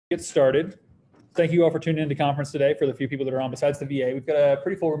Get started. Thank you all for tuning into conference today. For the few people that are on besides the VA, we've got a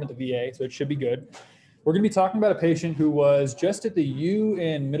pretty full room at the VA, so it should be good. We're going to be talking about a patient who was just at the U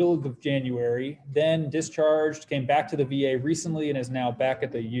in middle of January, then discharged, came back to the VA recently, and is now back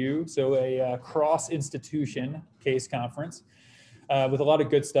at the U. So a cross-institution case conference with a lot of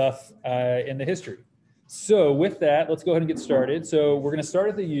good stuff in the history. So with that, let's go ahead and get started. So we're going to start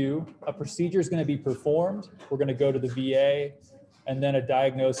at the U. A procedure is going to be performed. We're going to go to the VA, and then a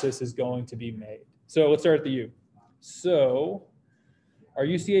diagnosis is going to be made. So let's start at the U. So our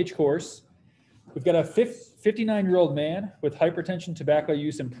UCH course, we've got a 59-year-old man with hypertension, tobacco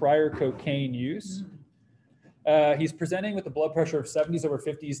use, and prior cocaine use. He's presenting with a blood pressure of 70s over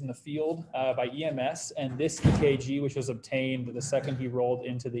 50s in the field by EMS, and this EKG, which was obtained the second he rolled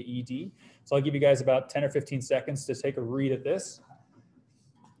into the ED. So I'll give you guys about 10 or 15 seconds to take a read at this.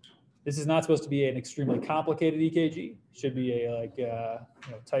 This is not supposed to be an extremely complicated EKG. It should be a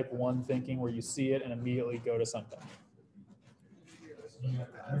type 1 thinking where you see it and immediately go to something.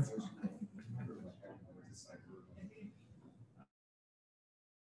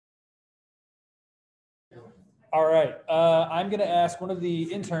 All right, I'm going to ask one of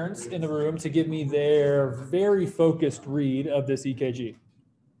the interns in the room to give me their very focused read of this EKG.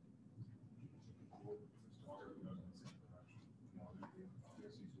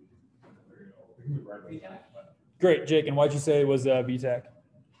 Great, Jake, and why'd you say it was VTAC?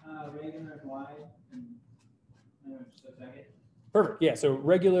 Regular, wide, and Perfect, yeah, so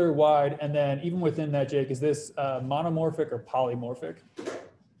regular, wide, and then even within that, Jake, is this monomorphic or polymorphic?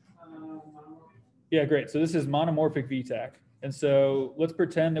 Yeah, great, so this is monomorphic VTAC. And so let's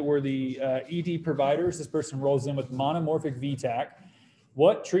pretend that we're the ED providers. This person rolls in with monomorphic VTAC.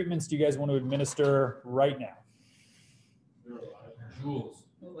 What treatments do you guys want to administer right now? Joules.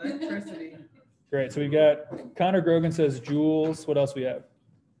 electricity. Great, so we've got Connor Grogan says joules. What else we have?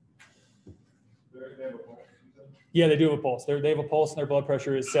 They have a pulse. Yeah, they do have a pulse. They have a pulse and their blood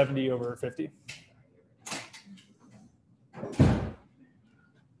pressure is 70 over 50.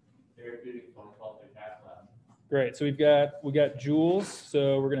 Great, so we got joules,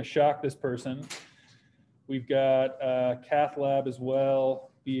 so we're going to shock this person. We've got cath lab as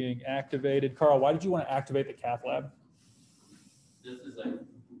well being activated. Carl, why did you want to activate the cath lab? This is like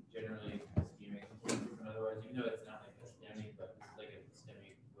generally ischemic, otherwise, even though it's not like a STEMI, but it's like a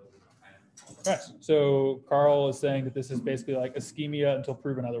STEMI. Nice. So Carl is saying that this is basically like ischemia until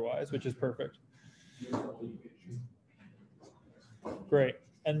proven otherwise, which is perfect. Great.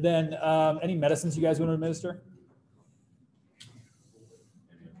 And then any medicines you guys want to administer?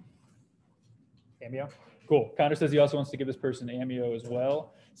 Amio? Cool. Connor says he also wants to give this person amio as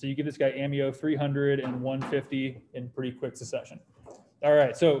well. So you give this guy amio 300 and 150 in pretty quick succession. All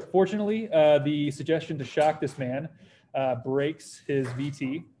right. So fortunately, the suggestion to shock this man breaks his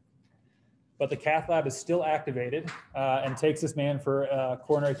VT, but the cath lab is still activated and takes this man for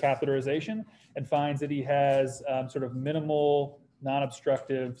coronary catheterization and finds that he has sort of minimal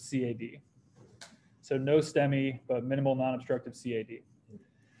non-obstructive CAD. So no STEMI, but minimal non-obstructive CAD.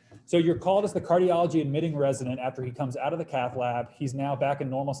 So you're called as the cardiology admitting resident after he comes out of the cath lab. He's now back in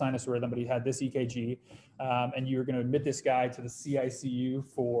normal sinus rhythm, but he had this EKG. And you're going to admit this guy to the CICU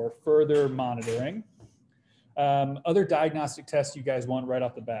for further monitoring. Other diagnostic tests you guys want right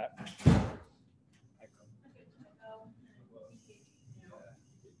off the bat?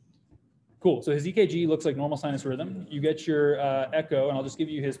 Cool. So his EKG looks like normal sinus rhythm. You get your echo, and I'll just give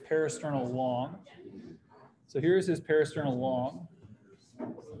you his parasternal long. So here's his parasternal long.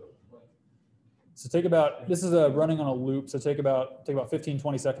 So this is running on a loop, so take about 15,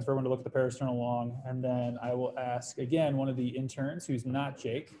 20 seconds for everyone to look at the parasternal long, and then I will ask, again, one of the interns, who's not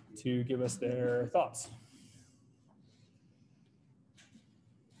Jake, to give us their thoughts.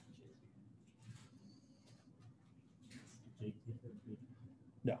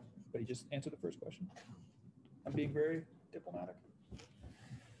 No, but he just answered the first question. I'm being very diplomatic.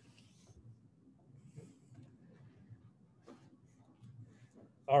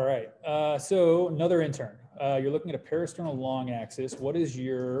 All right, so another intern. You're looking at a parasternal long axis. What is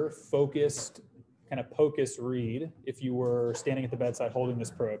your focused, kind of POCUS read if you were standing at the bedside holding this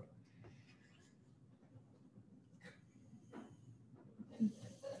probe?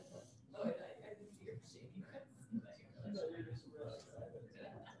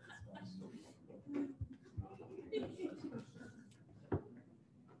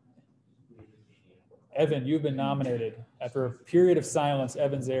 Evan, you've been nominated. After a period of silence,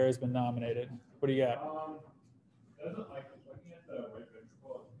 Evan Zare has been nominated. What do you got? Doesn't like looking at the right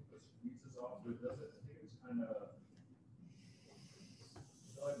ventricle, it squeezes off, but it doesn't. I think it's kind of. I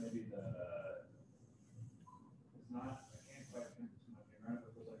feel like maybe it's not. I can't quite think it's not right,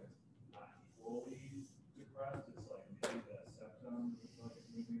 but there's like a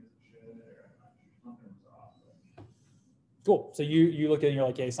Cool. So you look at it and you're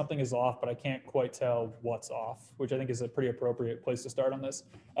like, hey, something is off, but I can't quite tell what's off, which I think is a pretty appropriate place to start on this.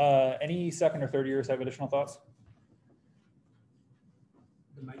 Any second or third years have additional thoughts?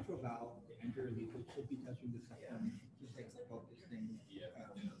 The mitral valve, the anterior leaflet should be touching the septum, just like focusing.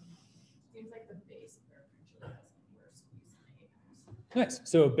 Seems like the base preferentially has worse squeeze in the apex. Nice.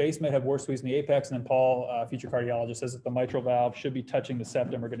 So base might have worse squeeze in the apex, and then Paul, future cardiologist, says that the mitral valve should be touching the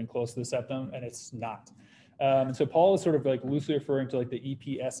septum or getting close to the septum, and it's not. And so Paul is sort of like loosely referring to like the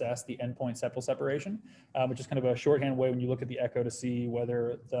EPSS, the endpoint septal separation, which is kind of a shorthand way when you look at the echo to see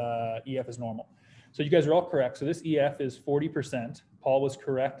whether the EF is normal. So you guys are all correct. So this EF is 40%. Paul was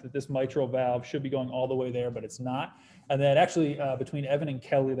correct that this mitral valve should be going all the way there, but it's not. And then actually between Evan and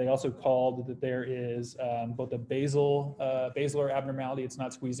Kelly, they also called that there is both a basilar abnormality, it's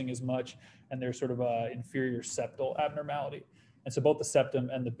not squeezing as much, and there's sort of a inferior septal abnormality. And so both the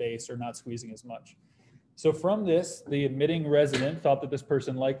septum and the base are not squeezing as much. So from this, the admitting resident thought that this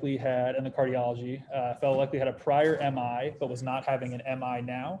person likely had, and the cardiology, felt likely had a prior MI, but was not having an MI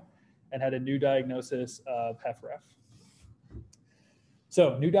now, and had a new diagnosis of HFrEF.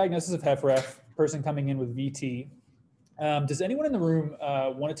 So new diagnosis of HFrEF, person coming in with VT. Does anyone in the room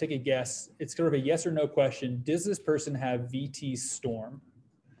want to take a guess? It's sort of a yes or no question. Does this person have VT storm?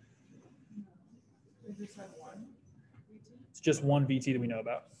 We just have one. It's just one VT that we know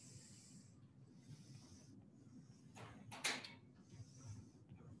about.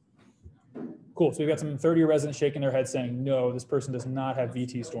 Cool. So we've got some 30-year residents shaking their heads saying, no, this person does not have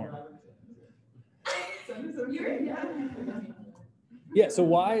VT storm. Yeah. So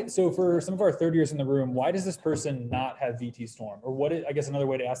why? So for some of our third years in the room, why does this person not have VT storm? Or what is, I guess another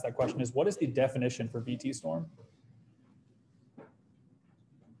way to ask that question is, what is the definition for VT storm?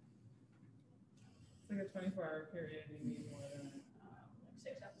 It's like a 24-hour period. You need more than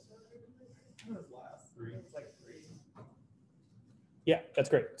 6 episodes. It was less. 3. It was like 3. Yeah, that's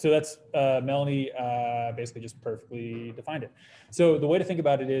great. So that's Melanie basically just perfectly defined it. So the way to think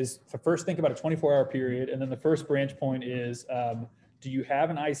about it is to first think about a 24-hour period, and then the first branch point is, do you have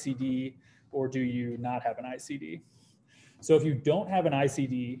an ICD or do you not have an ICD? So if you don't have an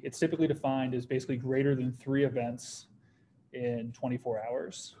ICD, it's typically defined as basically greater than 3 events in 24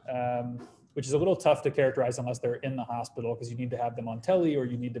 hours, which is a little tough to characterize unless they're in the hospital because you need to have them on tele or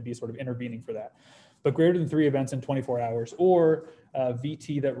you need to be sort of intervening for that. But greater than 3 events in 24 hours or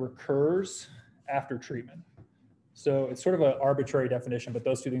VT that recurs after treatment. So it's sort of an arbitrary definition, but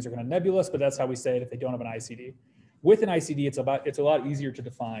those 2 things are kind of nebulous, but that's how we say it if they don't have an ICD. With an ICD, it's a lot easier to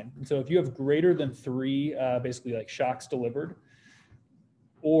define. And so if you have greater than 3, basically like shocks delivered,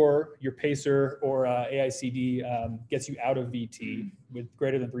 or your pacer or AICD gets you out of VT with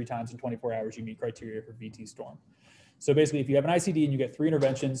greater than 3 times in 24 hours, you meet criteria for VT storm. So basically, if you have an ICD and you get 3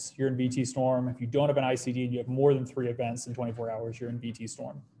 interventions, you're in VT storm. If you don't have an ICD and you have more than 3 events in 24 hours, you're in VT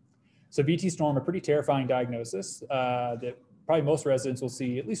storm. So VT storm, a pretty terrifying diagnosis that probably most residents will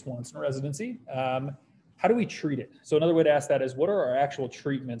see at least once in a residency. How do we treat it? So another way to ask that is, what are our actual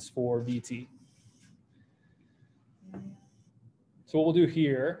treatments for VT? So what we'll do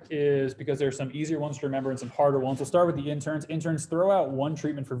here is, because there's some easier ones to remember and some harder ones, we'll start with the interns. Interns, throw out one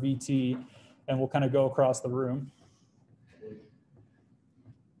treatment for VT, and we'll kind of go across the room.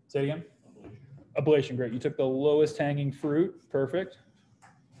 Say it again. Ablation, great. You took the lowest hanging fruit. Perfect.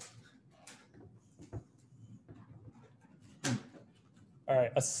 All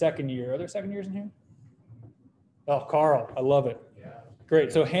right, a second year. Are there second years in here? Oh, Carl, I love it. Yeah.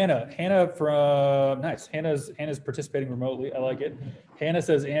 Great. So Hannah from, nice. Hannah's participating remotely. I like it. Hannah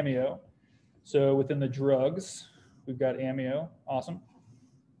says amio. So within the drugs, we've got amio. Awesome.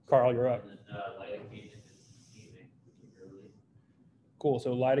 Carl, you're up. And then lidocaine is evening, early. Cool.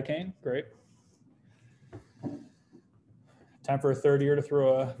 So lidocaine, great. Time for a third year to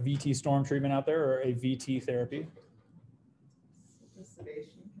throw a VT storm treatment out there or a VT therapy.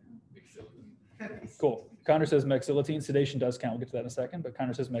 Sedation. Cool. Connor says mexillatine. Sedation does count. We'll get to that in a second, but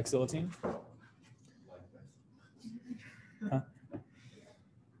Connor says mexillatine. Huh?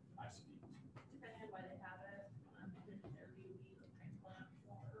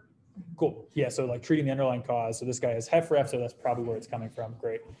 Cool. Yeah, so like treating the underlying cause. So this guy has HFrEF, so that's probably where it's coming from.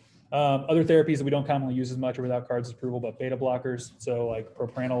 Great. Other therapies that we don't commonly use as much or without cards approval, but beta blockers. So like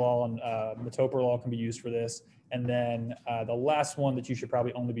propranolol and metoprolol can be used for this. And then the last one that you should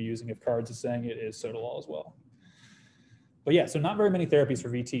probably only be using if cards is saying it is sotalol as well. But yeah, so not very many therapies for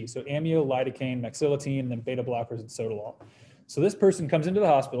VT. So amio, lidocaine, mexillatine, and then beta blockers and sotalol. So this person comes into the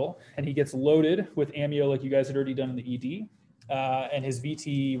hospital and he gets loaded with amio like you guys had already done in the ED. And his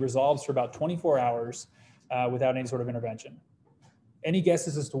VT resolves for about 24 hours without any sort of intervention. Any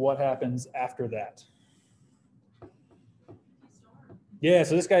guesses as to what happens after that? Yeah,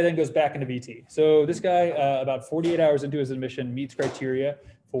 so this guy then goes back into VT. So this guy, about 48 hours into his admission, meets criteria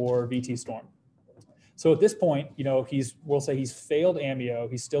for VT Storm. So at this point, you know, we'll say he's failed amio,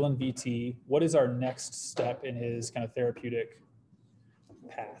 he's still in VT. What is our next step in his kind of therapeutic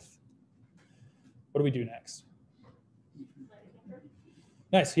path? What do we do next?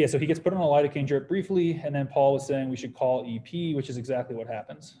 Nice. Yeah, so he gets put on a lidocaine drip briefly, and then Paul was saying we should call EP, which is exactly what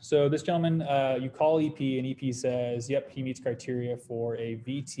happens. So this gentleman, you call EP, and EP says, yep, he meets criteria for a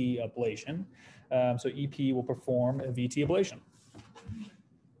VT ablation. So EP will perform a VT ablation.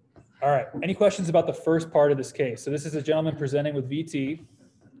 All right, any questions about the first part of this case? So this is a gentleman presenting with VT.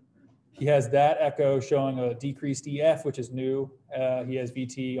 He has that echo showing a decreased EF, which is new. He has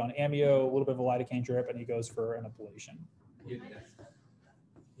VT on amio, a little bit of a lidocaine drip, and he goes for an ablation.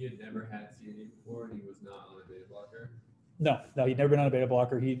 He had never had CAD before, and he was not on a beta blocker. No, he'd never been on a beta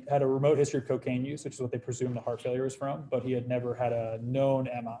blocker. He had a remote history of cocaine use, which is what they presume the heart failure is from, but he had never had a known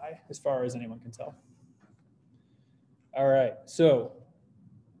MI, as far as anyone can tell. All right, so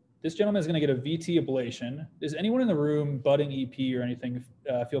this gentleman is going to get a VT ablation. Does anyone in the room, budding EP or anything,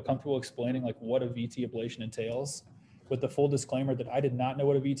 feel comfortable explaining like what a VT ablation entails? With the full disclaimer that I did not know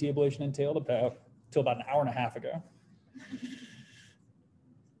what a VT ablation entailed until about an hour and a half ago.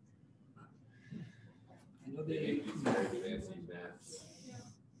 They make these very fancy maps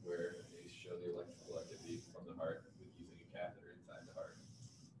where they show the electrical activity from the heart with using a catheter inside the heart.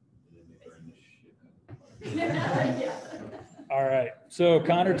 And then they burn the shit out of the heart. All right, so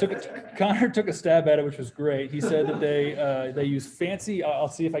Connor took a stab at it, which was great. He said that they use fancy, I'll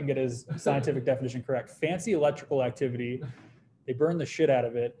see if I can get his scientific definition correct, fancy electrical activity. They burn the shit out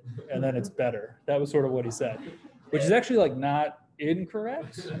of it, and then it's better. That was sort of what he said, which is actually like not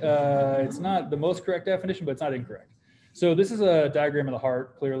incorrect. It's not the most correct definition, but it's not incorrect. So this is a diagram of the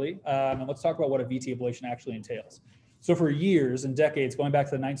heart, clearly. And let's talk about what a VT ablation actually entails. So for years and decades, going back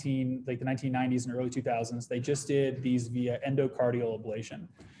to the 1990s and early 2000s, they just did these via endocardial ablation.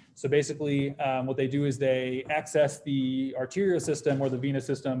 So basically, what they do is they access the arterial system or the venous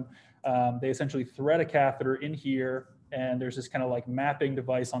system. They essentially thread a catheter in here, and there's this kind of like mapping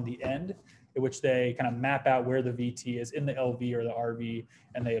device on the end, in which they kind of map out where the VT is in the LV or the RV,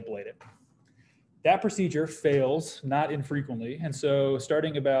 and they ablate it. That procedure fails not infrequently. And so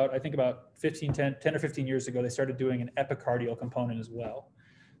starting about, I think about 10 or 15 years ago, they started doing an epicardial component as well.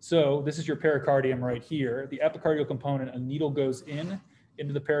 So this is your pericardium right here. The epicardial component, a needle goes into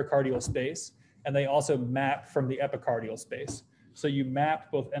the pericardial space, and they also map from the epicardial space. So you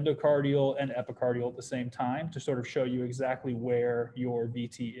map both endocardial and epicardial at the same time to sort of show you exactly where your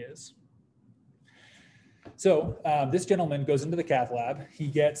VT is. So this gentleman goes into the cath lab. He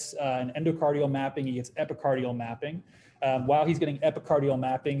gets an endocardial mapping. He gets epicardial mapping. While he's getting epicardial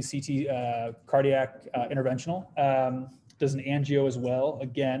mapping, CT cardiac interventional does an angio as well,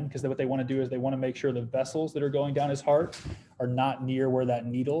 again, because what they want to do is they want to make sure the vessels that are going down his heart are not near where that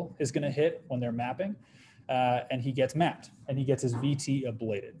needle is going to hit when they're mapping. And he gets mapped, and he gets his VT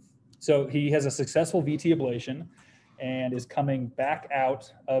ablated. So he has a successful VT ablation and is coming back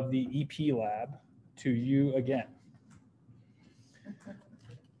out of the EP lab to you again.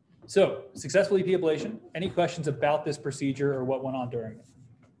 So successful EP ablation. Any questions about this procedure or what went on during it?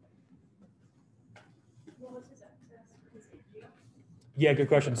 What was his access? Yeah, good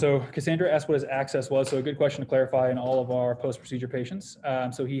question. So Cassandra asked what his access was. So a good question to clarify in all of our post-procedure patients.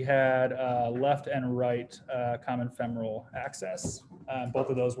 So he had left and right common femoral access. Both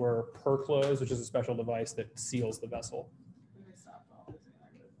of those were perclose, which is a special device that seals the vessel.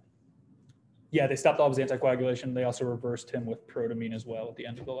 Yeah, they stopped all of his anticoagulation. They also reversed him with protamine as well at the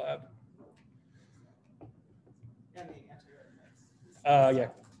end of the lab. Yeah,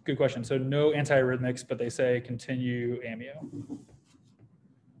 good question. So no antiarrhythmics, but they say continue amio.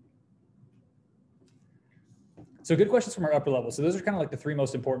 So good questions from our upper level. So those are kind of like the three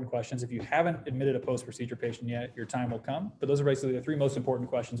most important questions. If you haven't admitted a post-procedure patient yet, your time will come. But those are basically the three most important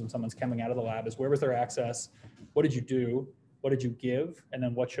questions when someone's coming out of the lab is where was their access? What did you do? What did you give? And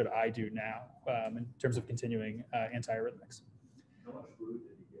then what should I do now in terms of continuing antiarrhythmics? How much fluid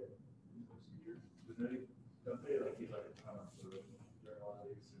did he get in the procedure? Don't they like use like a ton of fluid during a lot of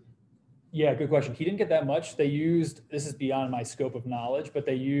these? Yeah, good question. He didn't get that much. They used, this is beyond my scope of knowledge, but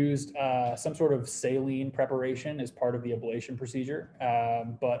they used some sort of saline preparation as part of the ablation procedure.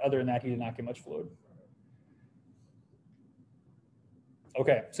 But other than that, he did not get much fluid.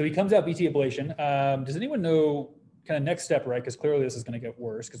 Okay, so he comes out VT ablation. Does anyone know kind of next step, right? Because clearly this is going to get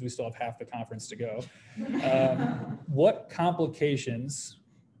worse because we still have half the conference to go. What complications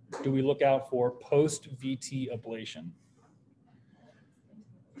do we look out for post-VT ablation?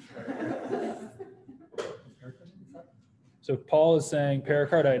 So So Paul is saying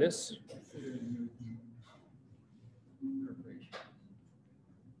pericarditis.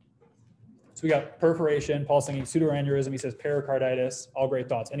 So we got perforation. Paul's thinking pseudoaneurysm. He says pericarditis. All great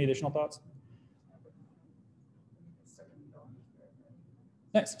thoughts. Any additional thoughts?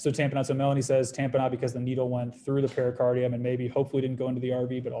 Nice. So tamponade. So Melanie says tamponade because the needle went through the pericardium and maybe hopefully didn't go into the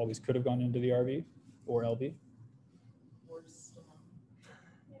RV, but always could have gone into the RV or LV.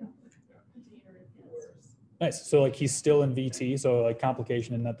 Nice. So like he's still in VT. So like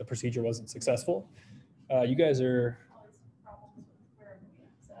complication in that the procedure wasn't successful. You guys are.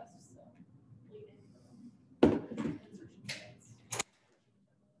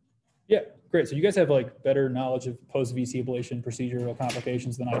 Yeah, great. So you guys have like better knowledge of post-VT ablation procedural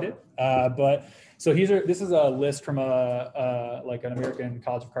complications than I did. This is a list from like an American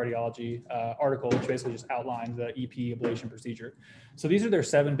College of Cardiology article, which basically just outlined the EP ablation procedure. So these are their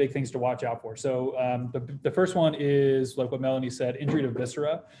 7 big things to watch out for. So the first one is like what Melanie said, injury to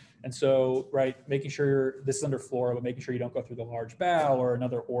viscera. And so, right, making sure this is under flora, but making sure you don't go through the large bowel or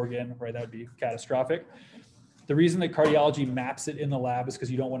another organ, right? That would be catastrophic. The reason that cardiology maps it in the lab is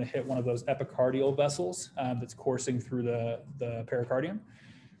because you don't want to hit one of those epicardial vessels that's coursing through the pericardium.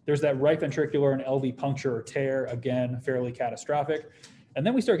 There's that right ventricular and LV puncture or tear, again, fairly catastrophic. And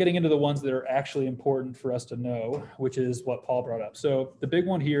then we start getting into the ones that are actually important for us to know, which is what Paul brought up. So the big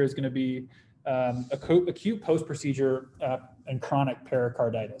one here is going to be acute post-procedure and chronic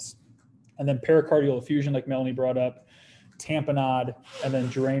pericarditis. And then pericardial effusion, like Melanie brought up, tamponade, and then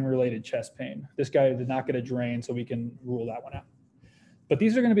drain-related chest pain. This guy did not get a drain, so we can rule that one out. But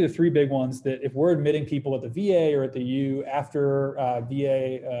these are going to be the 3 big ones that if we're admitting people at the VA or at the U after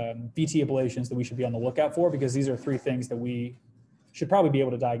VT ablations that we should be on the lookout for, because these are 3 things that we should probably be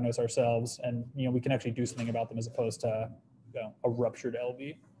able to diagnose ourselves, and we can actually do something about them as opposed to a ruptured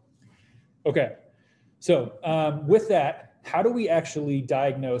LV. Okay, so with that, how do we actually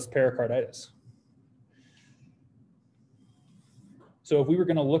diagnose pericarditis? So if we were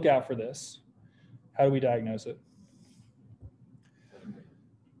going to look out for this, how do we diagnose it?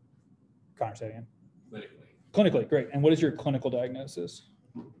 Connor, say again. Clinically, great. And what is your clinical diagnosis?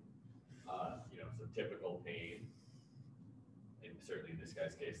 Some typical pain, and certainly in this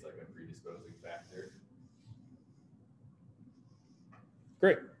guy's case, like a predisposing factor.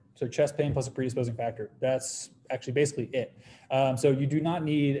 Great. So chest pain plus a predisposing factor. That's actually basically it. So you do not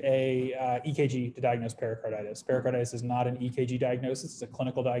need a EKG to diagnose pericarditis. Pericarditis is not an EKG diagnosis. It's a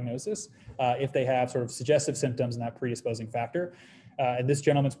clinical diagnosis if they have sort of suggestive symptoms and that predisposing factor. And this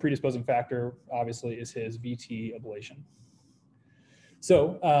gentleman's predisposing factor, obviously, is his VT ablation.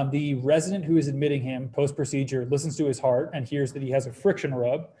 So the resident who is admitting him post-procedure listens to his heart and hears that he has a friction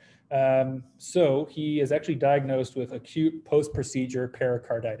rub. So he is actually diagnosed with acute post-procedure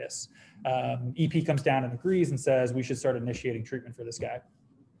pericarditis. EP comes down and agrees and says we should start initiating treatment for this guy.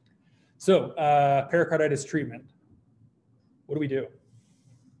 So pericarditis treatment, what do we do?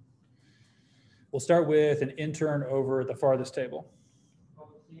 We'll start with an intern over at the farthest table.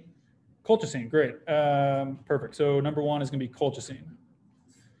 Colchicine, great. Perfect. So number 1 is going to be colchicine.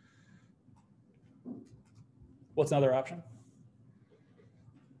 What's another option?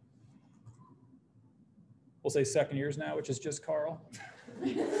 We'll say second years now, which is just Carl.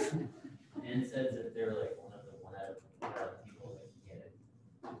 And says that they're like one out of people that get it.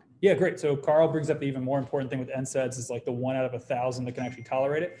 Yeah, great. So Carl brings up the even more important thing with NSAIDs is like the 1 out of 1,000 that can actually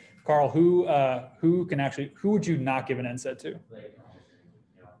tolerate it. Carl, who would you not give an NSAID to? Like,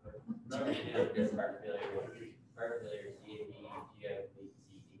 heart failure, CAD, GI,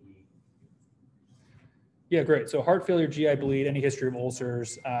 CTD. Yeah, great. So heart failure, GI bleed, any history of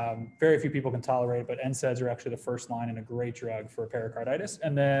ulcers, very few people can tolerate it, but NSAIDs are actually the first line and a great drug for pericarditis.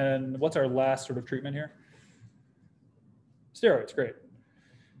 And then what's our last sort of treatment here? Steroids, great.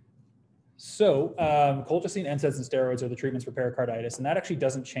 So colchicine, NSAIDs, and steroids are the treatments for pericarditis, and that actually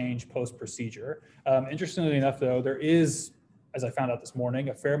doesn't change post-procedure. Interestingly enough, though, there is, as I found out this morning,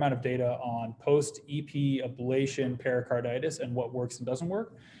 a fair amount of data on post-EP ablation pericarditis and what works and doesn't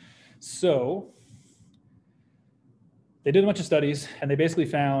work. So they did a bunch of studies, and they basically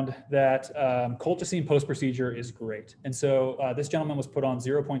found that colchicine post-procedure is great. And so this gentleman was put on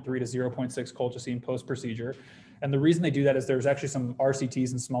 0.3 to 0.6 colchicine post-procedure. And the reason they do that is there's actually some RCTs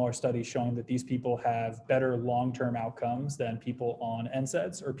and smaller studies showing that these people have better long-term outcomes than people on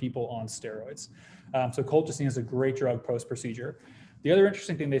NSAIDs or people on steroids. So colchicine is a great drug post-procedure. The other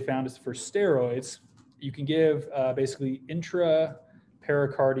interesting thing they found is for steroids, you can give basically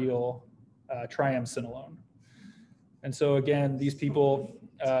intra-pericardial triamcinolone. And so again, these people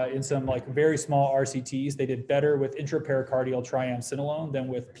in some like very small RCTs, they did better with intrapericardial triamcinolone than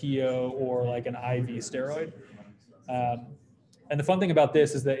with PO or like an IV steroid. And the fun thing about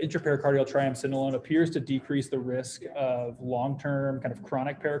this is that intrapericardial triamcinolone appears to decrease the risk of long-term kind of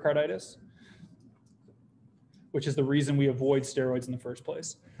chronic pericarditis, which is the reason we avoid steroids in the first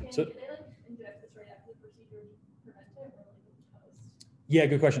place. So, do they like inject this right after the procedure to prevent it, or like post? yeah,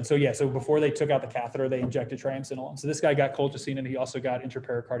 good question. So yeah, so before they took out the catheter, they injected triamcinolone. So this guy got colchicine and he also got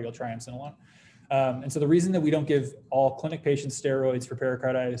intrapericardial triamcinolone. And so the reason that we don't give all clinic patients steroids for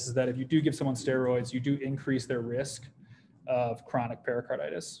pericarditis is that if you do give someone steroids, you do increase their risk of chronic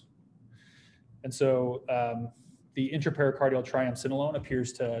pericarditis. And so the intrapericardial triamcinolone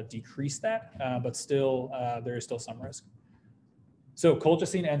appears to decrease that, but still there is still some risk. So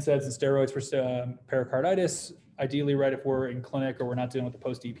colchicine, NSAIDs, and steroids for pericarditis, ideally, right, if we're in clinic or we're not dealing with a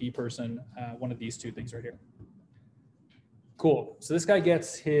post-EP person, one of these two things right here. Cool. So this guy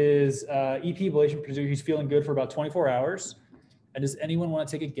gets his EP ablation procedure. He's feeling good for about 24 hours. And does anyone want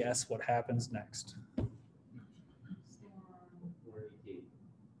to take a guess what happens next?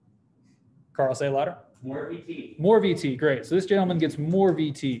 Carl, say it louder. More VT. More VT, great. So this gentleman gets more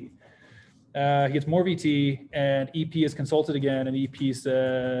VT. He gets more VT, and EP is consulted again, and EP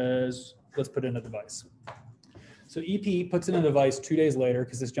says, let's put in a device. So EP puts in a device 2 days later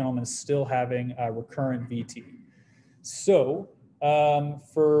because this gentleman is still having recurrent VT. So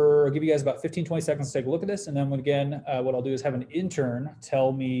I'll give you guys about 15, 20 seconds to take a look at this, and then again, what I'll do is have an intern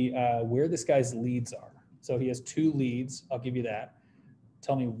tell me where this guy's leads are. So he has 2 leads, I'll give you that.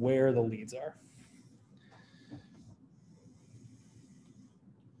 Tell me where the leads are.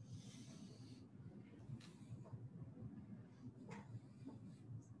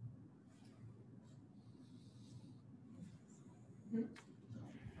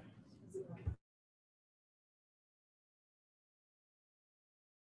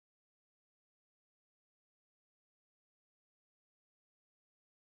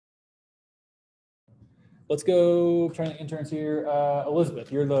 Let's go, trying to interns here. Elizabeth,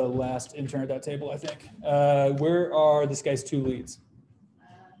 you're the last intern at that table, I think. Where are this guy's 2 leads?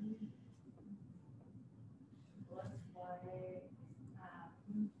 Looks like,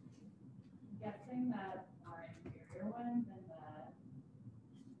 guessing that our inferior ones and the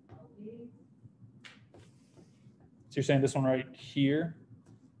LV. So you're saying this one right here?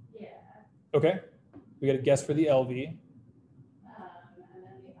 Yeah. Okay. We got a guess for the LV. And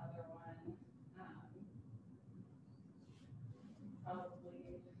then the other one,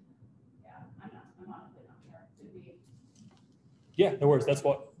 probably, yeah, I'm honestly not sure. Could be. Yeah, no worries. That's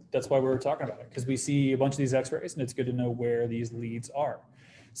why we were talking about it, because we see a bunch of these x-rays and it's good to know where these leads are.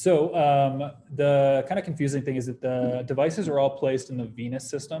 So the kind of confusing thing is that the devices are all placed in the venous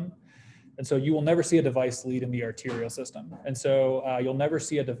system. And so you will never see a device lead in the arterial system. And so you'll never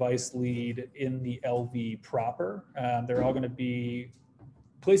see a device lead in the LV proper. They're all going to be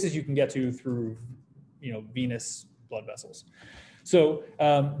places you can get to through, venous blood vessels. So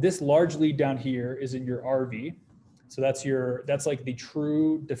this large lead down here is in your RV. So that's like the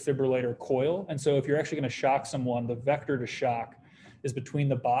true defibrillator coil. And so if you're actually going to shock someone, the vector to shock is between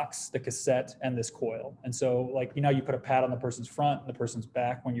the box, the cassette, and this coil. And so you put a pad on the person's front and the person's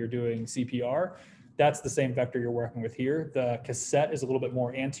back when you're doing CPR. That's the same vector you're working with here. The cassette is a little bit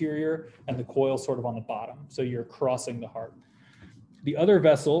more anterior and the coil sort of on the bottom. So you're crossing the heart. The other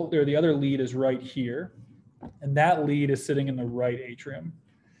vessel, or the other lead is right here. And that lead is sitting in the right atrium.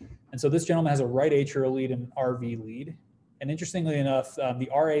 And so this gentleman has a right atrial lead and an RV lead. And interestingly enough, the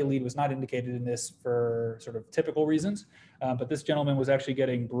RA lead was not indicated in this for sort of typical reasons, but this gentleman was actually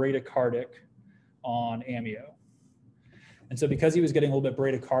getting bradycardic on amio. And so because he was getting a little bit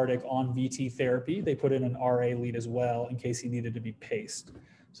bradycardic on VT therapy, they put in an RA lead as well in case he needed to be paced.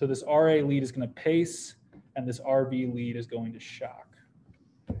 So this RA lead is going to pace and this RV lead is going to shock.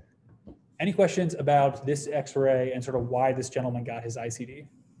 Any questions about this X-ray and sort of why this gentleman got his ICD?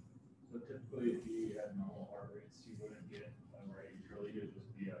 So typically, if he had normal heart rates, he wouldn't get a right atrial lead, it would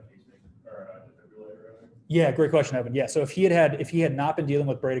just be a pacemaker or a defibrillator. Rather. Yeah, great question, Evan. Yeah, so if he had not been dealing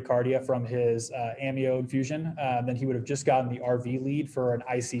with bradycardia from his amio infusion, then he would have just gotten the RV lead for an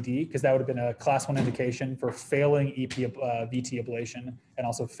ICD, because that would have been a class 1 indication for failing VT ablation and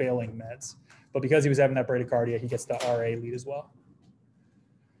also failing meds. But because he was having that bradycardia, he gets the RA lead as well.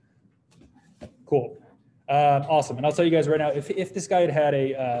 Cool. Awesome. And I'll tell you guys right now, if this guy had had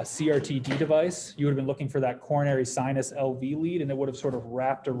a CRT-D device, you would have been looking for that coronary sinus LV lead, and it would have sort of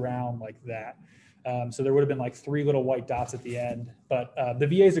wrapped around like that. So there would have been like 3 little white dots at the end. But the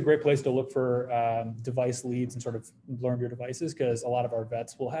VA is a great place to look for device leads and sort of learn your devices, because a lot of our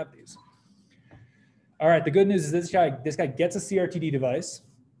vets will have these. All right. The good news is this guy gets a CRT-D device.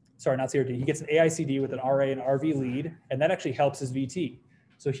 Sorry, not CRT. He gets an AICD with an RA and RV lead, and that actually helps his VT.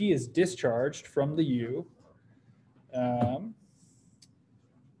 So he is discharged from the U.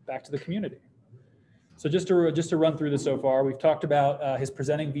 back to the community. So just to run through this so far, we've talked about his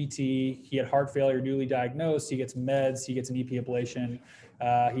presenting VT. He had heart failure, newly diagnosed. He gets meds. He gets an EP ablation.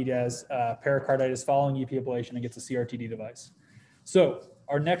 He has pericarditis following EP ablation and gets a CRTD device. So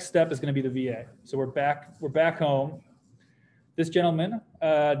our next step is going to be the VA. So we're back home. This gentleman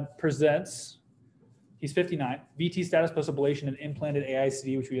presents. He's 59. VT status post ablation and implanted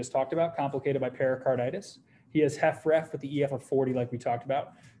AICD, which we just talked about, complicated by pericarditis. He has HFrEF with the EF of 40, like we talked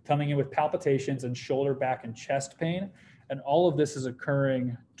about, coming in with palpitations and shoulder, back, and chest pain. And all of this is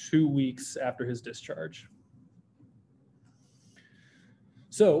occurring 2 weeks after his discharge.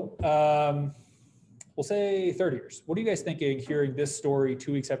 So we'll say 30 years. What are you guys thinking hearing this story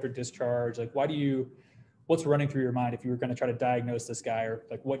 2 weeks after discharge? Like, what's running through your mind if you were going to try to diagnose this guy, or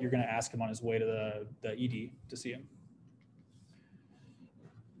like what you're going to ask him on his way to the ED to see him?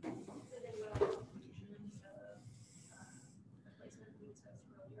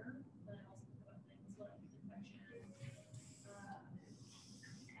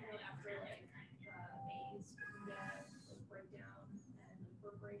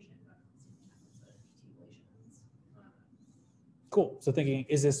 Cool. So thinking,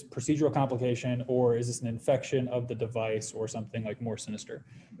 is this procedural complication or is this an infection of the device or something like more sinister?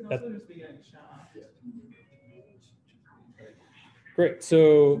 You can also just be getting shocked. Great.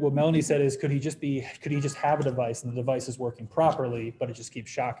 So what Melanie said is, could he just have a device and the device is working properly, but it just keeps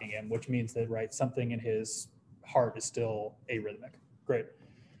shocking him, which means that, right, something in his heart is still arrhythmic. Great.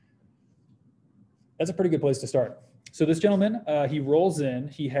 That's a pretty good place to start. So this gentleman, he rolls in,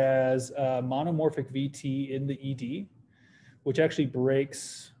 he has monomorphic VT in the ED, which actually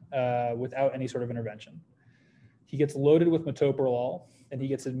breaks without any sort of intervention. He gets loaded with metoprolol and he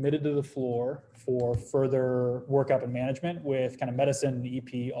gets admitted to the floor for further workup and management with kind of medicine and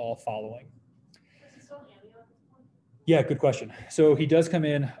EP all following. Yeah, good question. So he does come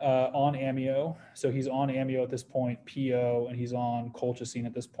in on amio. So he's on amio at this point, PO, and he's on colchicine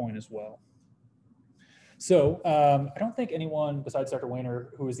at this point as well. So I don't think anyone besides Dr. Wayner,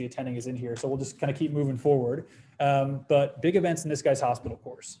 who is the attending, is in here. So we'll just kind of keep moving forward. But big events in this guy's hospital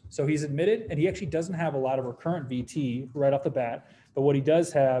course. So he's admitted, and he actually doesn't have a lot of recurrent VT right off the bat. But what he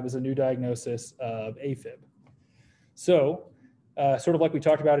does have is a new diagnosis of AFib. So sort of like we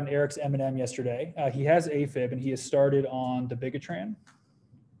talked about in Eric's M&M yesterday, he has AFib, and he has started on dabigatran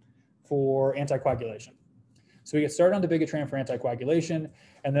for anticoagulation. So we get started on dabigatran for anticoagulation,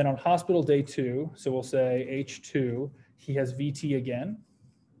 and then on hospital day 2, so we'll say H2, he has VT again.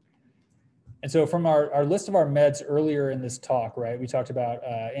 And so from our list of our meds earlier in this talk, right, we talked about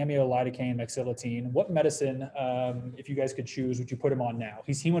amio, lidocaine, mexilatine. What medicine, if you guys could choose, would you put him on now?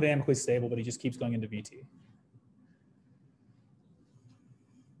 He's hemodynamically stable, but he just keeps going into VT.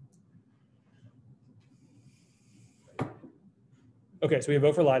 Okay, so we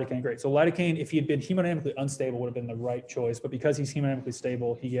vote for lidocaine, great. So lidocaine, if he had been hemodynamically unstable, would have been the right choice, but because he's hemodynamically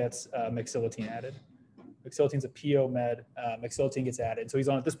stable, he gets mexilatine added. Mexilatine's a PO med, mexilatine gets added. So he's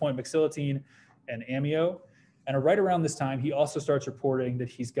on, at this point, mexilatine and amio. And right around this time, he also starts reporting that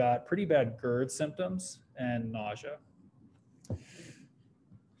he's got pretty bad GERD symptoms and nausea.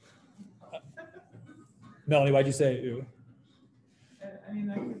 Melanie, why'd you say ooh? I mean,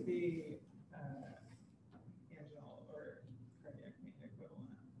 that could be anginal or cardiac pain equivalent.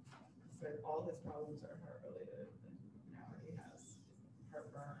 So all his problems are heart related, and now he has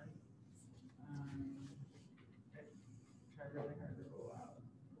heartburn. I tried really hard to rule out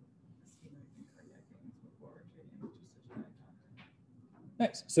ischemic and cardiac pains before treating just a genetic doctor.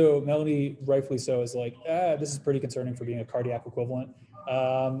 Nice. So Melanie, rightfully so, is like, this is pretty concerning for being a cardiac equivalent.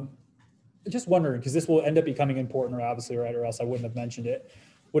 Just wondering, because this will end up becoming important, obviously, right? Or else I wouldn't have mentioned it.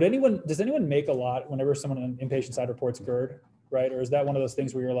 Does anyone make a lot whenever someone on the inpatient side reports GERD, right? Or is that one of those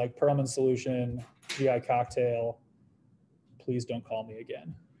things where you're like, Perlman solution, GI cocktail, please don't call me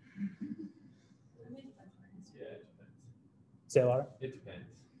again? Yeah, it depends. Say a lot? It depends.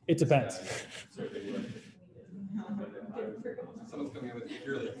 It depends. Someone's coming in with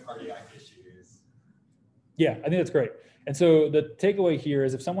purely cardiac issues. Yeah, I think that's great. And so the takeaway here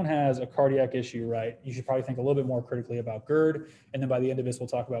is if someone has a cardiac issue, right, you should probably think a little bit more critically about GERD. And then by the end of this, we'll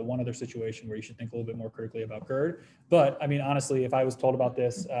talk about one other situation where you should think a little bit more critically about GERD. But I mean, honestly, if I was told about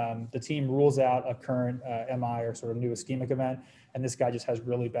this, the team rules out a current MI or sort of new ischemic event, and this guy just has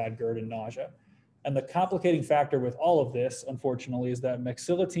really bad GERD and nausea. And the complicating factor with all of this, unfortunately, is that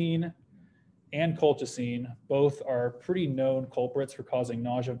mexilatine and colchicine both are pretty known culprits for causing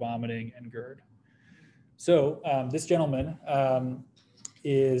nausea, vomiting, and GERD. So this gentleman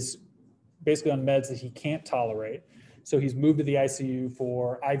is basically on meds that he can't tolerate. So he's moved to the ICU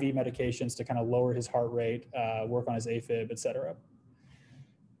for IV medications to kind of lower his heart rate, work on his AFib, et cetera.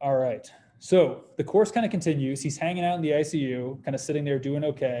 All right. So the course kind of continues. He's hanging out in the ICU, kind of sitting there doing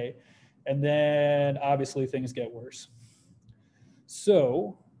okay. And then obviously things get worse.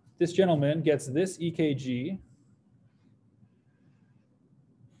 So this gentleman gets this EKG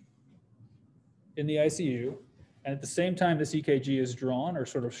in the ICU. And at the same time this EKG is drawn, or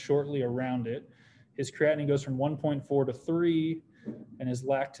sort of shortly around it, his creatinine goes from 1.4 to 3, and his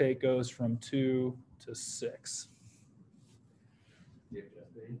lactate goes from 2 to 6.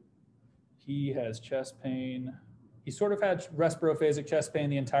 He has chest pain. He sort of had respirophasic chest pain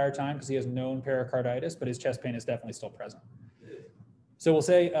the entire time because he has known pericarditis, but his chest pain is definitely still present. So we'll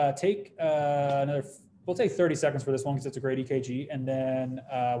say we'll take 30 seconds for this one because it's a great EKG, and then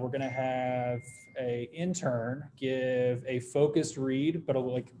we're going to have a intern give a focused read, but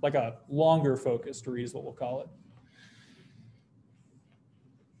like a longer focused read is what we'll call it.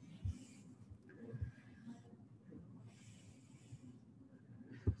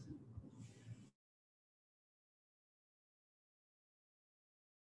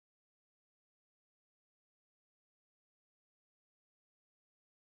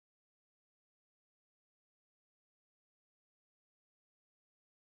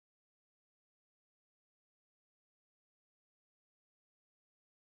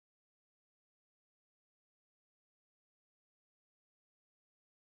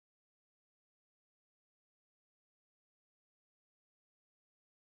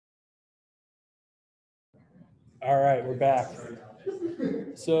 All right, we're back.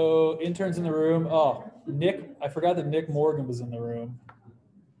 So interns in the room. Oh, Nick, I forgot that Nick Morgan was in the room.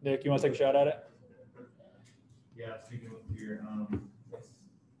 Nick, you want to take a shot at it? Yeah, taking a look here. It's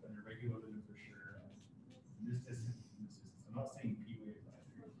under regulated for sure. This distance, I'm not saying P wave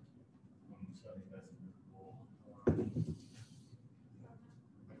either. So I think that's cool. I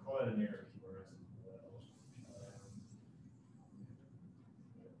call it an error QRS as well.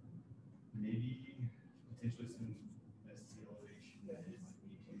 Maybe potentially some ST elevation that is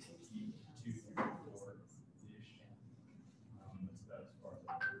maybe T2, 3, 4-ish. That's about as far as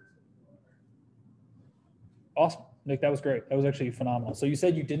I've heard so far. Awesome. Nick, that was great. That was actually phenomenal. So you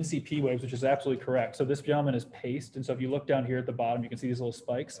said you didn't see P waves, which is absolutely correct. So this gentleman is paced. And so if you look down here at the bottom, you can see these little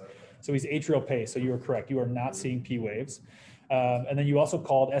spikes. So he's atrial paced. So you are correct. You are not seeing P waves. And then you also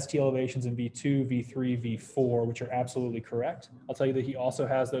called ST elevations in V2, V3, V4, which are absolutely correct. I'll tell you that he also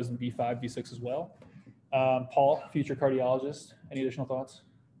has those in V5, V6 as well. Paul, future cardiologist, any additional thoughts?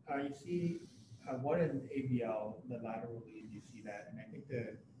 You see one in ABL, the lateral lead, you see that, and I think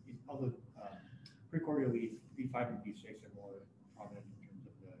all the precordial leads, V5 and V6 are more prominent in terms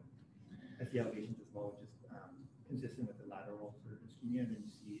of the ST elevations as well, just consistent with the lateral sort of ischemia, and then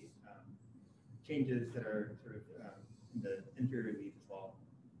you see changes that are sort of in the inferior leads as well.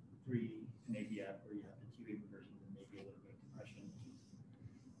 3 in ABF, where you have the T-wave inversion and maybe a little bit of compression, which is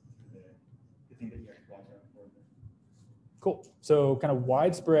the thing that you have to watch out for. Cool. So kind of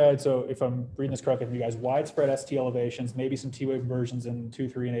widespread. So if I'm reading this correctly from you guys, widespread ST elevations, maybe some T-wave inversions in 2,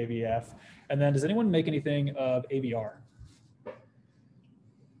 3, and AVF. And then does anyone make anything of AVR?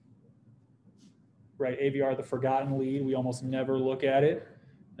 Right, AVR, the forgotten lead. We almost never look at it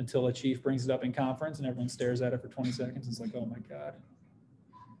until a chief brings it up in conference and everyone stares at it for 20 seconds. It's like, oh my God.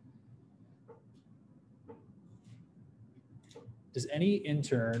 Does any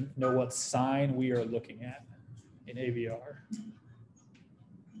intern know what sign we are looking at in AVR?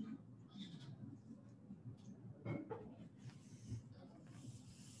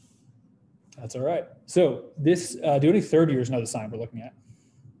 That's all right. So this, do any third years know the sign we're looking at?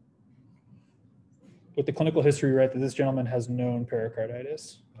 With the clinical history, right, that this gentleman has known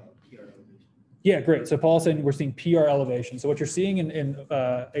pericarditis. Yeah, great. So Paul's saying we're seeing PR elevation. So what you're seeing in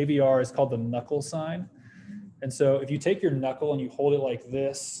AVR is called the knuckle sign. And so if you take your knuckle and you hold it like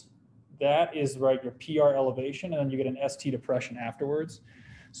this, that is right your PR elevation, and then you get an ST depression afterwards.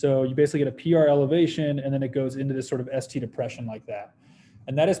 So you basically get a PR elevation, and then it goes into this sort of ST depression like that.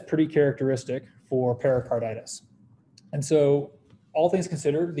 And that is pretty characteristic for pericarditis. And so all things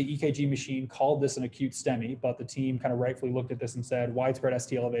considered, the EKG machine called this an acute STEMI, but the team kind of rightfully looked at this and said widespread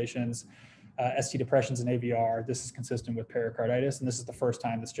ST elevations, ST depressions in AVR, this is consistent with pericarditis. And this is the first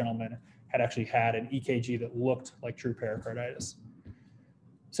time this gentleman had actually had an EKG that looked like true pericarditis.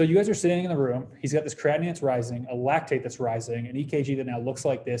 So you guys are sitting in the room. He's got this creatinine that's rising, a lactate that's rising, an EKG that now looks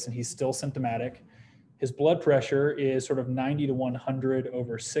like this, and he's still symptomatic. His blood pressure is sort of 90 to 100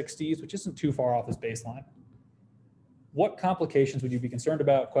 over 60s, which isn't too far off his baseline. What complications would you be concerned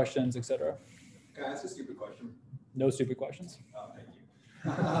about? Questions, et cetera? Can I ask a stupid question? No stupid questions. Oh, thank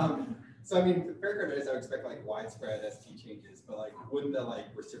you. So I mean, for pericarditis, I would expect like widespread ST changes, but like, wouldn't the like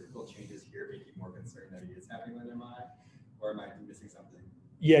reciprocal changes here make you more concerned that he is having an MI, or am I missing something?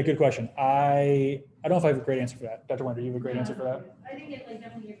 Yeah, good question. I don't know if I have a great answer for that. Dr. Wender, do you have a great answer for that? I think it like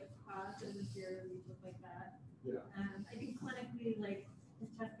definitely gave us cost and this year we look like that. Yeah. I think clinically, like, the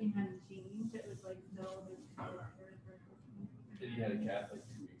testing hadn't changed. It was like, no, there's. And he had a cat like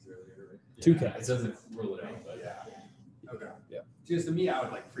 2 weeks earlier, right? Two Yeah, cats. It doesn't rule it out, but yeah. Okay. Yeah. Just to me, I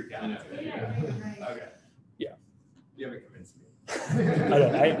would like freak out. I know. Right. Okay. Yeah. You haven't convinced me.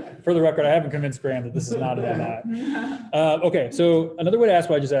 For the record, I haven't convinced Graham that this is not that high. Okay, so another way to ask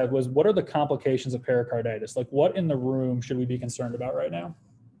what I just asked was, what are the complications of pericarditis? Like, what in the room should we be concerned about right now?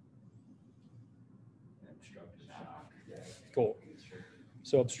 Obstructive shock. Cool.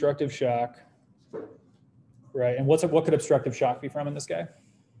 So obstructive shock, right? And what could obstructive shock be from in this guy?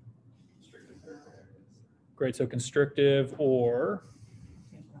 Great. So constrictive or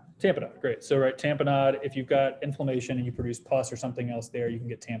tamponade. Great. So right, tamponade. If you've got inflammation and you produce pus or something else there, you can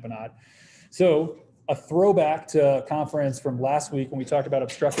get tamponade. So a throwback to a conference from last week when we talked about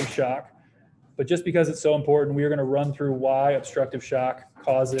obstructive shock. But just because it's so important, we are going to run through why obstructive shock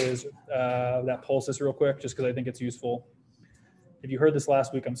causes that pulsus real quick, just because I think it's useful. If you heard this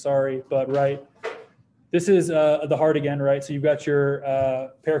last week, I'm sorry, but right, this is the heart again, right? So you've got your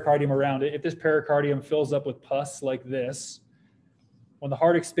pericardium around it. If this pericardium fills up with pus like this, when the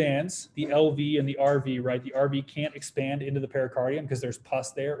heart expands, the LV and the RV, right? The RV can't expand into the pericardium because there's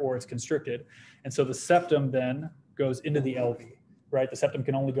pus there or it's constricted. And so the septum then goes into the LV, right? The septum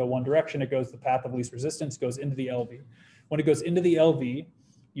can only go one direction. It goes the path of least resistance, goes into the LV. When it goes into the LV,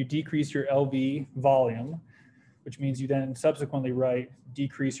 you decrease your LV volume, which means you then subsequently, right,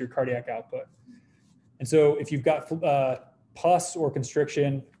 decrease your cardiac output. And so if you've got pus or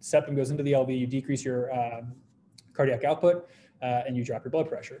constriction, septum goes into the LV, you decrease your cardiac output and you drop your blood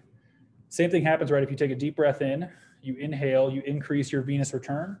pressure. Same thing happens, right? If you take a deep breath in, you inhale, you increase your venous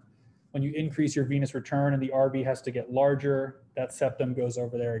return. When you increase your venous return and the RV has to get larger, that septum goes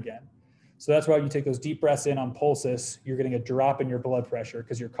over there again. So that's why you take those deep breaths in on pulsus, you're getting a drop in your blood pressure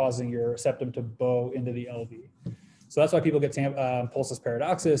because you're causing your septum to bow into the LV. So that's why people get pulsus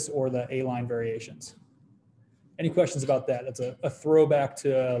paradoxus or the A-line variations. Any questions about that? That's a throwback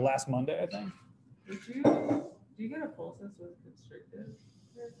to last Monday, I think. Do you get a pulsus with constrictive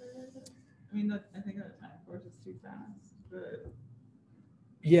pericarditis? I mean, I think at the time course it's too fast, but.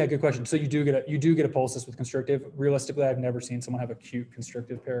 Yeah, good question. So you do get a pulsus with constrictive. Realistically, I've never seen someone have acute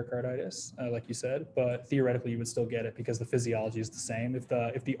constrictive pericarditis, like you said, but theoretically you would still get it because the physiology is the same. If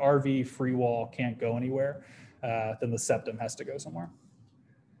the RV free wall can't go anywhere, then the septum has to go somewhere.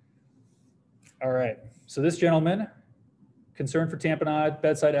 All right. So this gentleman, concern for tamponade,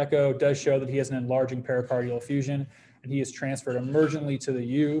 bedside echo does show that he has an enlarging pericardial effusion, and he is transferred emergently to the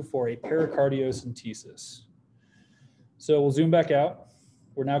U for a pericardiocentesis. So we'll zoom back out.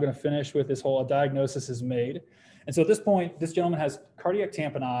 We're now going to finish with this whole diagnosis is made. And so at this point, this gentleman has cardiac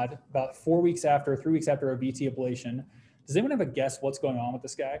tamponade about 3 weeks after a VT ablation. Does anyone have a guess what's going on with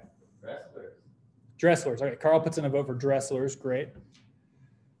this guy? Dresslers. Okay, Carl puts in a vote for Dresslers. Great.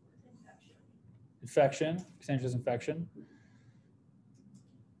 Infection. Cassandra infection.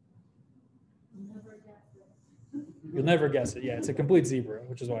 You'll never guess it. Yeah, it's a complete zebra,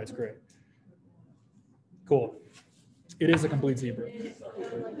 which is why it's great. Cool. It is a complete zebra.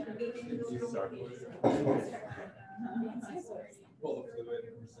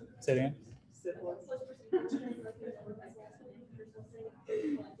 Say it again.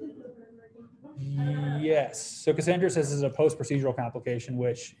 Yes. So Cassandra says this is a post-procedural complication,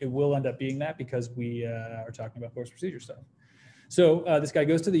 which it will end up being that because we are talking about post-procedure stuff. So this guy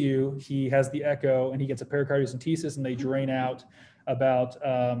goes to the U, he has the echo, and he gets a pericardiocentesis, and they drain out about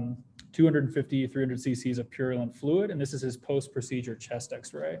 250, 300 cc's of purulent fluid, and this is his post-procedure chest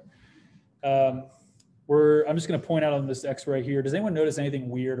x-ray. I'm just going to point out on this x-ray here, does anyone notice anything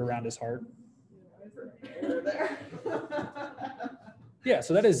weird around his heart? Yeah,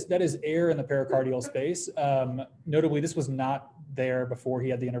 so that is air in the pericardial space. Notably, this was not there before he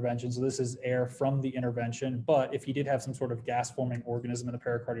had the intervention, so this is air from the intervention, but if he did have some sort of gas-forming organism in the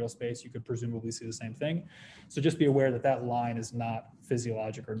pericardial space, you could presumably see the same thing. So just be aware that that line is not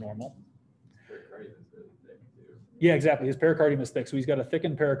physiologic or normal. Pericardium is really thick too. Yeah, exactly. His pericardium is thick, so he's got a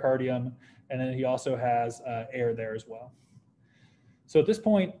thickened pericardium, and then he also has air there as well. So at this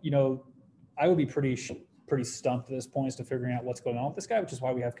point, I would be pretty stumped at this point as to figuring out what's going on with this guy, which is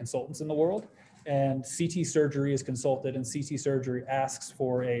why we have consultants in the world. And CT surgery is consulted, and CT surgery asks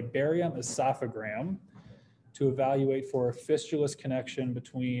for a barium esophagram to evaluate for a fistulous connection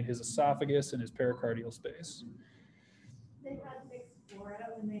between his esophagus and his pericardial space. They had mixed flora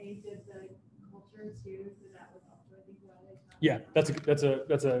when they did the culture too, so that was also, I think, why they found. Yeah,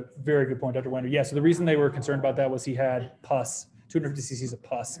 that's a very good point, Dr. Wender. Yeah, so the reason they were concerned about that was he had pus 250 cc's of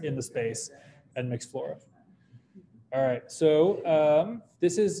pus in the space and mixed flora. All right, so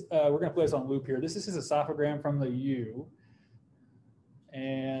this is, we're gonna play this on loop here. This is his esophagram from the U.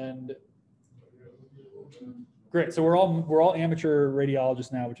 And great, so we're all amateur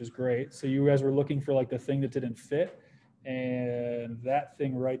radiologists now, which is great. So you guys were looking for like the thing that didn't fit. And that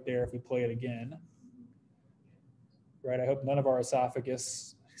thing right there, if we play it again, right? I hope none of our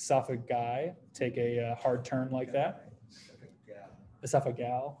esophagi take a hard turn like that.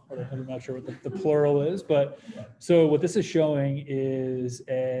 Esophagal, I'm not sure what the plural is, but so what this is showing is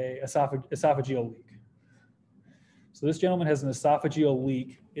a esophageal leak. So this gentleman has an esophageal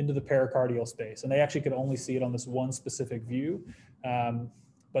leak into the pericardial space, and they actually could only see it on this one specific view,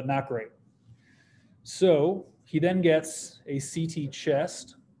 but not great. So he then gets a CT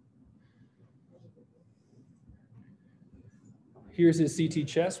chest. Here's his CT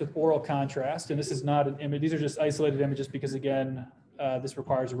chest with oral contrast, and this is not an image. These are just isolated images because, again, this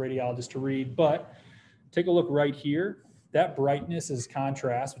requires a radiologist to read. But take a look right here. That brightness is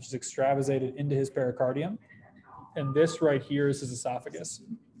contrast, which is extravasated into his pericardium. And this right here is his esophagus.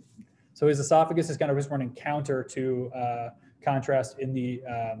 So his esophagus is kind of just running counter to contrast in the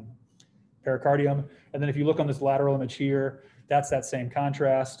pericardium. And then if you look on this lateral image here, that's that same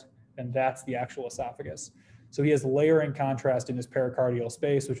contrast, and that's the actual esophagus. So he has layering contrast in his pericardial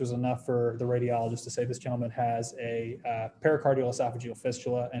space, which was enough for the radiologist to say this gentleman has a pericardial esophageal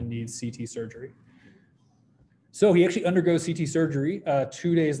fistula and needs CT surgery. So he actually undergoes CT surgery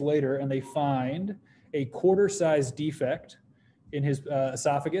 2 days later, and they find a quarter-sized defect in his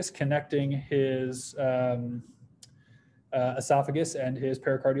esophagus connecting his esophagus and his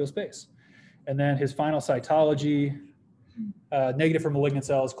pericardial space. And then his final cytology, negative for malignant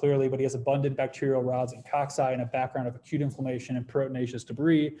cells, clearly, but he has abundant bacterial rods and cocci and a background of acute inflammation and proteinaceous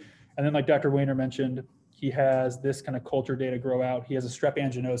debris. And then, like Dr. Wayner mentioned, he has this kind of culture data grow out. He has a strep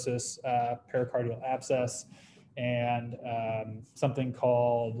anginosus, pericardial abscess, and something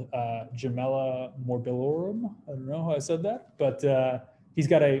called Gemella morbillorum. I don't know how I said that, but he's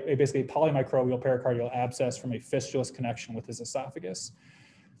got a basically polymicrobial pericardial abscess from a fistulous connection with his esophagus.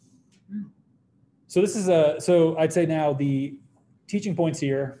 So this is so I'd say now the teaching points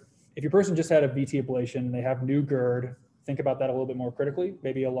here, if your person just had a VT ablation and they have new GERD, think about that a little bit more critically,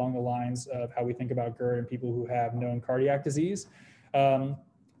 maybe along the lines of how we think about GERD in people who have known cardiac disease.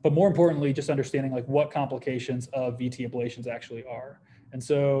 But more importantly, just understanding like what complications of VT ablations actually are. And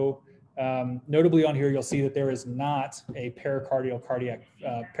so notably on here, you'll see that there is not a pericardial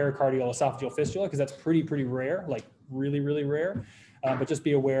esophageal fistula, because that's pretty rare, like really rare. But just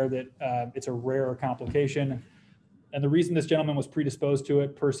be aware that it's a rarer complication. And the reason this gentleman was predisposed to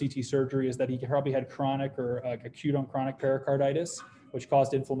it per CT surgery is that he probably had chronic or acute on chronic pericarditis, which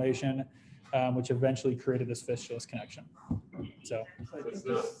caused inflammation, which eventually created this fistulous connection. So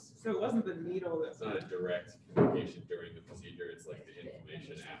it wasn't the needle It's not a direct communication during the procedure, it's like the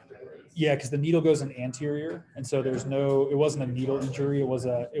inflammation afterwards. yeah, because the needle goes in anterior, and so there's no, it wasn't a needle injury, it was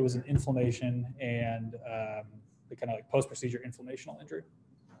an inflammation and the kind of like post-procedure inflammational injury.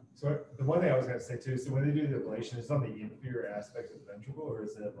 So the one thing I was going to say too, so when they do the ablation, it's on the inferior aspect of the ventricle, or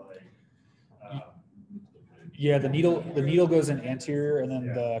is it like? Yeah, the needle goes in anterior, and then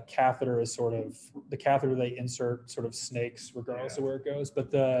the catheter is sort of, the catheter they insert sort of snakes regardless of where it goes. But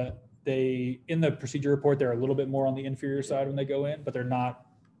they in the procedure report, they're a little bit more on the inferior side when they go in, but they're not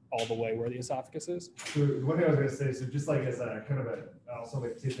all the way where the esophagus is. So the one thing I was going to say, so just like as a kind of also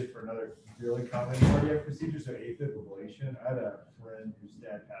like tidbit for another really common cardiac procedure, so AFib ablation. I had a friend whose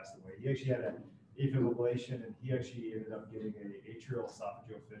dad passed away. He actually had an AFib ablation, and he actually ended up getting an atrial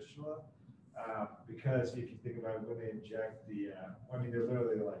esophageal fistula. Because if you think about it, when they inject the, I mean, they're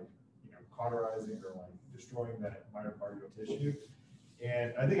literally like, you know, cauterizing or like destroying that myocardial tissue.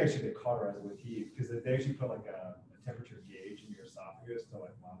 And I think actually they cauterize it with heat, because they actually put like a temperature gauge in your esophagus to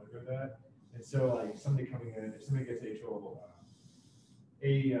like monitor that. And so like somebody coming in, if somebody gets atrial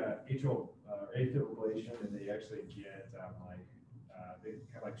AFib ablation, and they actually get they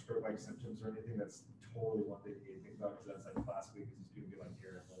have like stroke-like symptoms or anything, that's totally one thing you think about, because that's like classically, because these people get like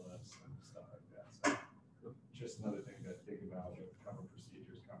irritability and stuff like that. So just another thing to think about with common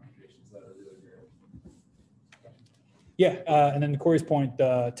procedures, complications that are really rare. Yeah, and then to Corey's point,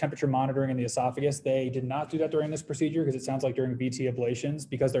 the temperature monitoring in the esophagus, they did not do that during this procedure, because it sounds like during VT ablations,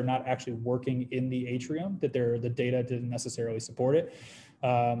 because they're not actually working in the atrium, that the data didn't necessarily support it.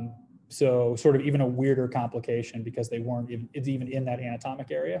 So sort of even a weirder complication, because they weren't even in that anatomic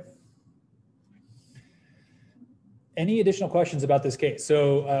area. Any additional questions about this case?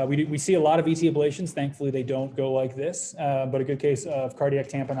 So we see a lot of VT ablations. Thankfully, they don't go like this, but a good case of cardiac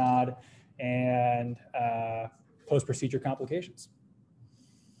tamponade and post-procedure complications.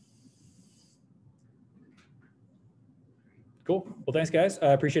 Cool. Well, thanks, guys.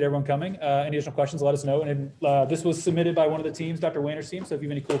 I appreciate everyone coming. Any additional questions, let us know. And this was submitted by one of the teams, Dr. Wayner's team. So if you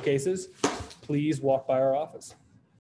have any cool cases, please walk by our office.